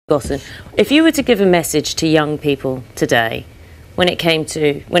forgotten. If you were to give a message to young people today, when it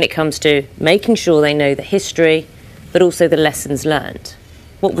comes to making sure they know the history, but also the lessons learned,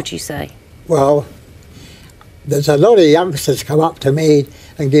 what would you say? Well, there's a lot of youngsters come up to me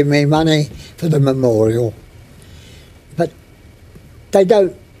and give me money for the memorial, but they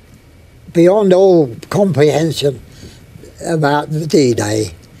don't, beyond all comprehension about the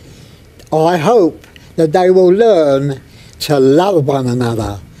D-Day. I hope that they will learn to love one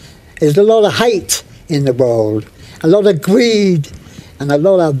another. There's a lot of hate in the world, a lot of greed, and a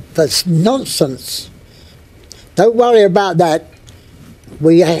lot of that's nonsense. Don't worry about that.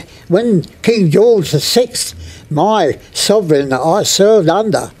 When King George VI, my sovereign that I served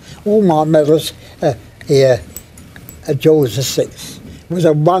under, all my medals here at George VI, was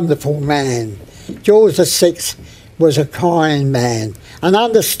a wonderful man. George VI was a kind man, an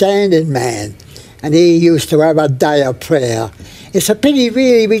understanding man, and he used to have a day of prayer. It's a pity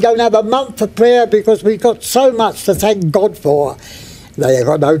really we don't have a month of prayer because we've got so much to thank God for. They have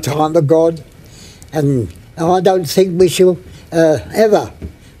got no time for God, and I don't think we shall ever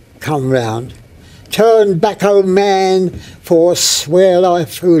come round. Turn back, O man, forswear thy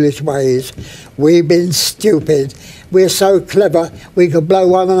foolish ways. We've been stupid. We're so clever we could blow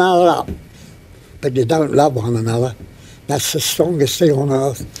one another up. But you don't love one another. That's the strongest thing on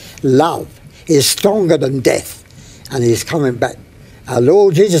earth. Love is stronger than death, and he's coming back. Our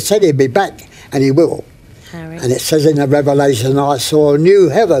Lord Jesus said he'd be back, and he will. Harry. And it says in the Revelation, I saw a new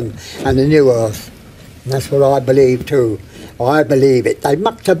heaven and a new earth. And that's what I believe too. I believe it. They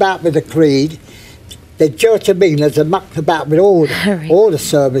mucked about with the creed. The Church of England has mucked about with all the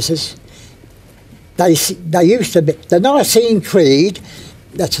services. They used to be, the Nicene Creed,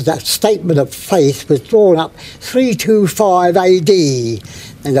 that statement of faith, was drawn up 325 AD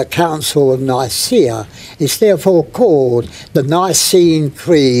in the Council of Nicaea. It's therefore called the Nicene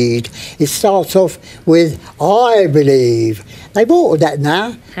Creed. It starts off with, I believe. They've altered that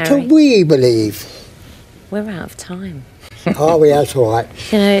now to we believe. We're out of time. Oh, well, that's all right.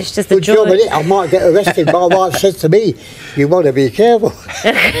 You know, it's just the Good job with it. I might get arrested. My wife says to me, you want to be careful.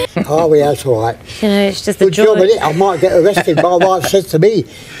 Oh, well, that's all right. You know, it's just the Good job with it. I might get arrested. My wife says to me,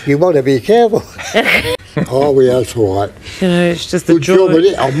 you want to be careful. Oh, well, that's all right. You know, it's just the Good job with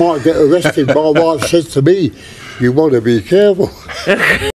it. I might get arrested. My wife says to me, you want to be careful.